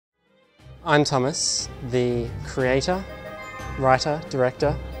I'm Thomas, the creator, writer,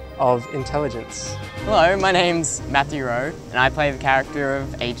 director of Intelligence. Hello, my name's Matthew Rowe and I play the character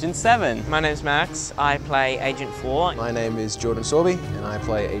of Agent 7. My name's Max, I play Agent 4. My name is Jordan Sorby and I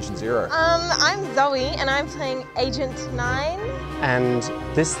play Agent 0. I'm Zoe and I'm playing Agent 9. And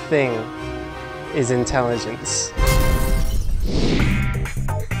this thing is Intelligence.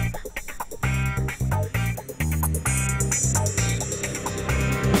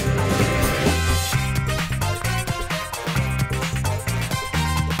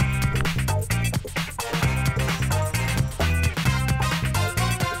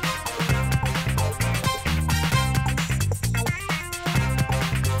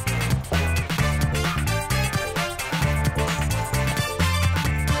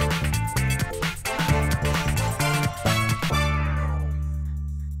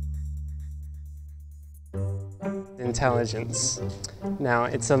 Intelligence. Now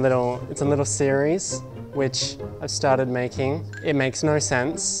it's a little series which I've started making. It makes no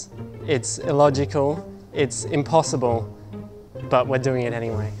sense. It's illogical. It's impossible. But we're doing it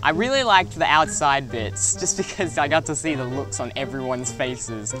anyway. I really liked the outside bits just because I got to see the looks on everyone's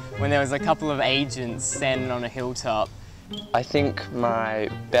faces when there was a couple of agents standing on a hilltop. I think my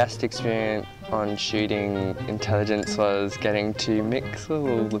best experience on shooting Intelligence was getting to mix with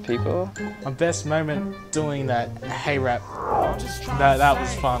all the people. My best moment doing that hey rap, that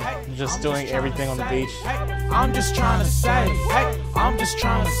was fun. Just doing everything on the beach. I'm just trying to say, hey, I'm just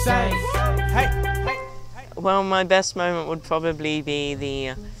trying to say, hey. Well, my best moment would probably be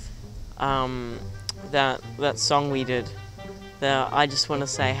the that song we did, the I Just Want to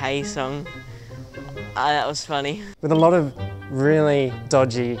Say Hey song. That was funny. With a lot of really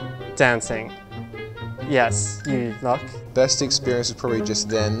dodgy dancing. Yes, you luck. Best experience was probably just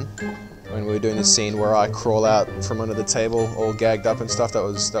then, when we were doing the scene where I crawl out from under the table, all gagged up and stuff. That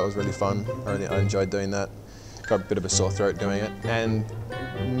was really fun. I enjoyed doing that. Got a bit of a sore throat doing it. And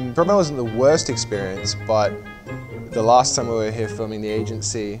probably wasn't the worst experience, but the last time we were here filming The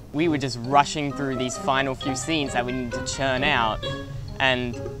Agency, we were just rushing through these final few scenes that we needed to churn out,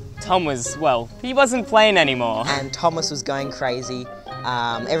 and Tom was, well, he wasn't playing anymore. And Thomas was going crazy.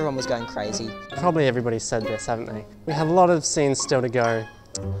 Everyone was going crazy. Probably everybody's said this, haven't they? We had a lot of scenes still to go.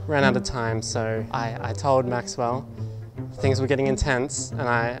 Ran out of time, so I told Maxwell things were getting intense, and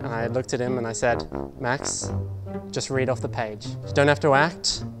I looked at him and I said, Max, just read off the page. You don't have to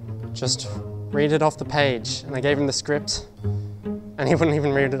act, just read it off the page. And I gave him the script, and he wouldn't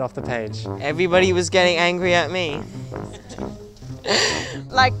even read it off the page. Everybody was getting angry at me.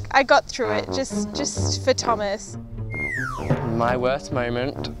 Like, I got through it, just for Thomas. My worst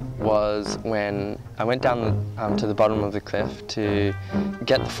moment was when I went down to the bottom of the cliff to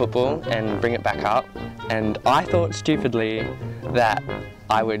get the football and bring it back up, and I thought stupidly that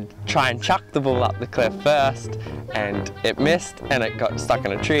I would try and chuck the ball up the cliff first, and it missed and it got stuck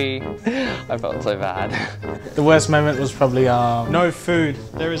in a tree. I felt so bad. The worst moment was probably no food.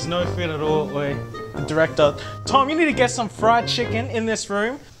 There is no food at all. The director, Tom, you need to get some fried chicken in this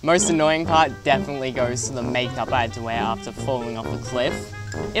room. Most annoying part definitely goes to the makeup I had to wear after falling off the cliff.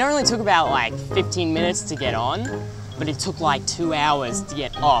 It only took about like 15 minutes to get on, but it took like 2 hours to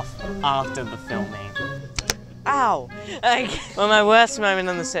get off after the filming. Ow! Well, my worst moment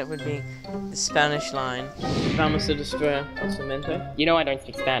on the set would be the Spanish line. Vamos a destruir a su mente. You know I don't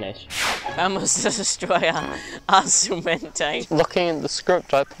speak Spanish. Vamos a destruir a su mente. Looking at the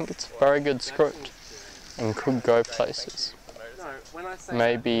script, I think it's a very good script and could go places.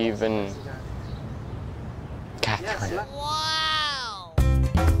 Maybe even Catherine. Wow!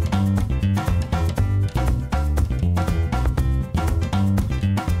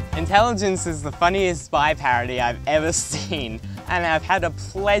 Intelligence is the funniest spy parody I've ever seen, and I've had a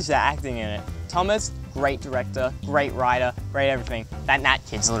pleasure acting in it. Thomas, great director, great writer, great everything. That Nat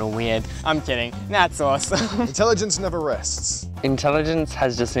kid's a little weird. I'm kidding. Nat's awesome. Intelligence never rests. Intelligence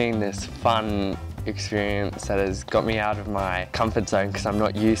has just been this fun experience that has got me out of my comfort zone because I'm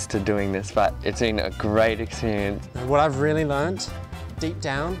not used to doing this, but it's been a great experience. What I've really learned deep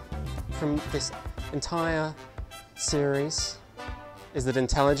down from this entire series is that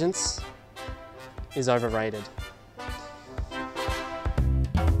intelligence is overrated.